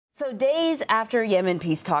So days after Yemen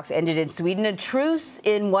peace talks ended in Sweden, a truce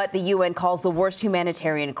in what the UN calls the worst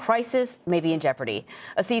humanitarian crisis may be in jeopardy.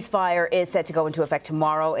 A ceasefire is set to go into effect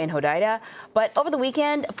tomorrow in Houthi, but over the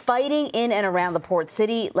weekend, fighting in and around the port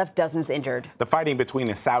city left dozens injured. The fighting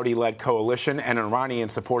between a Saudi-led coalition and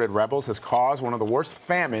Iranian-supported rebels has caused one of the worst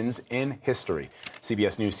famines in history.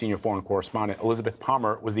 CBS News senior foreign correspondent Elizabeth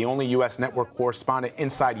Palmer was the only U.S. network correspondent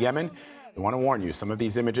inside Yemen. We want to warn you, some of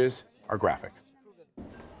these images are graphic.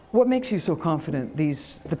 What makes you so confident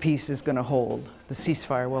the peace is going to hold, the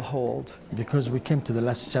ceasefire will hold? Because we came to the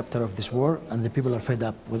last chapter of this war and the people are fed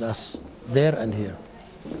up with us there and here.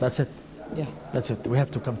 That's it. Yeah. That's it. We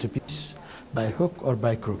have to come to peace by hook or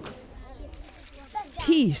by crook.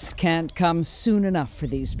 Peace can't come soon enough for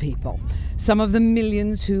these people. Some of the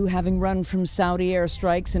millions who, having run from Saudi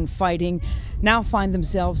airstrikes and fighting, now find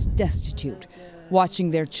themselves destitute,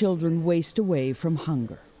 watching their children waste away from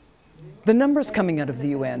hunger. The numbers coming out of the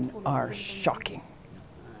UN are shocking.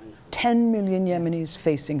 10 million Yemenis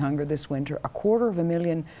facing hunger this winter,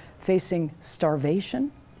 250,000 facing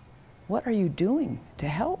starvation. What are you doing to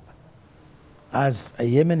help? As a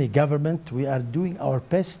Yemeni government, we are doing our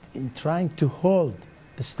best in trying to hold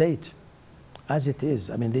the state as it is,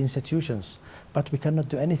 the institutions, but we cannot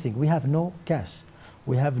do anything. We have no gas.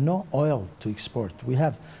 We have no oil to export. We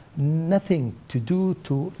have nothing to do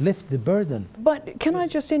to lift the burden. But can I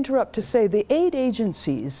just interrupt to say the aid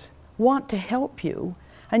agencies want to help you,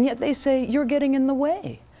 and yet they say you're getting in the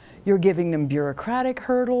way. You're giving them bureaucratic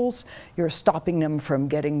hurdles. You're stopping them from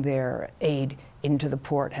getting their aid into the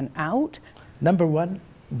port and out. Number one,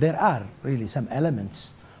 there are really some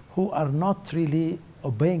elements who are not really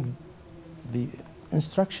obeying the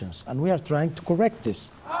instructions, and we are trying to correct this.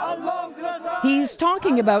 He's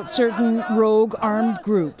talking about certain rogue armed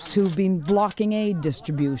groups who've been blocking aid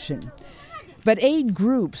distribution. But aid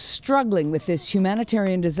groups struggling with this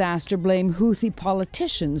humanitarian disaster blame Houthi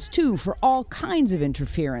politicians, too, for all kinds of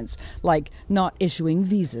interference, like not issuing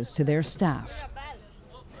visas to their staff.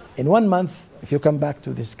 In 1 month, if you come back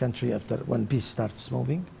to this country after when peace starts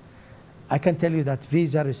moving, I can tell you that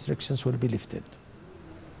visa restrictions will be lifted.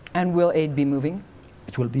 And will aid be moving?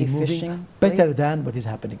 It will be moving better than what is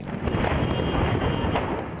happening now.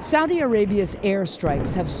 Saudi Arabia's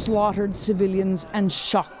airstrikes have slaughtered civilians and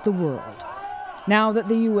shocked the world. Now that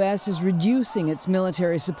the U.S. is reducing its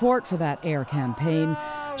military support for that air campaign,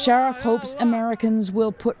 Sharaf hopes Americans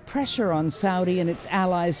will put pressure on Saudi and its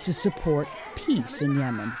allies to support peace in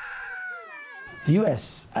Yemen. The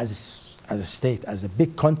U.S. as a state, as a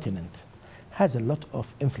big continent, has a lot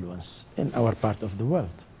of influence in our part of the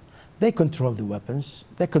world. They control the weapons.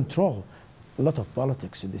 They control a lot of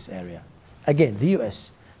politics in this area. Again, the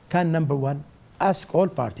U.S. can, number one, ask all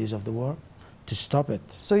parties of the war to stop it.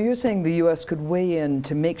 So you're saying the U.S. could weigh in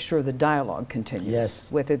to make sure the dialogue continues?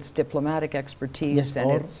 Yes. With its diplomatic expertise, yes, and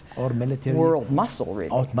its military world muscle,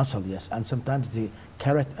 really. Muscle, yes. And sometimes the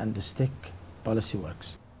carrot and the stick policy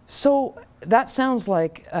works. So that sounds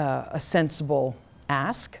like a sensible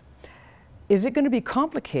ask. Is it going to be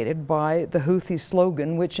complicated by the Houthi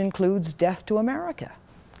slogan, which includes death to America?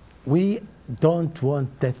 We don't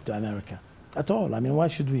want death to America at all. Why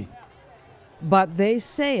should we? But they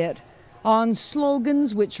say it on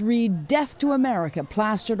slogans which read "Death to America"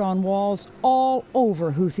 plastered on walls all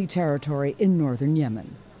over Houthi territory in northern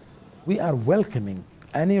Yemen. We are welcoming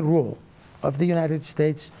any rule of the United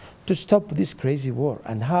States to stop this crazy war.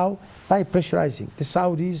 And how? By pressurizing the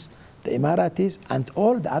Saudis, the Emiratis, and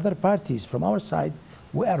all the other parties from our side.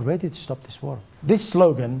 We are ready to stop this war. This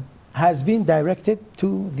slogan has been directed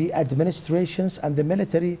to the administrations and the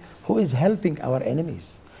military who is helping our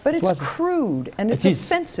enemies. But it's crude and it's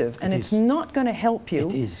offensive, and it's not going to help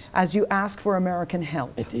you as you ask for American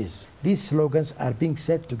help. It is. These slogans are being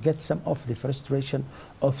said to get some of the frustration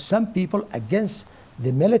of some people against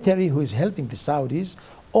the military who is helping the Saudis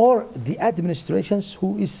or the administrations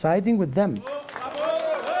who is siding with them.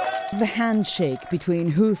 The handshake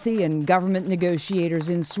between Houthi and government negotiators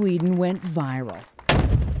in Sweden went viral.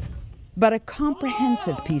 But a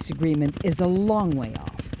comprehensive peace agreement is a long way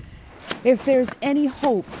off. If there's any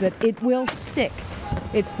hope that it will stick,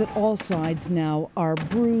 it's that all sides now are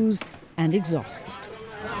bruised and exhausted.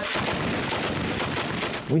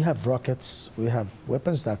 We have rockets, we have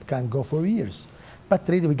weapons that can go for years. But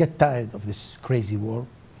really we get tired of this crazy war,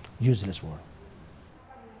 useless war.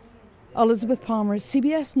 Elizabeth Palmer,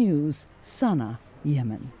 CBS News, Sana'a,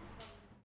 Yemen.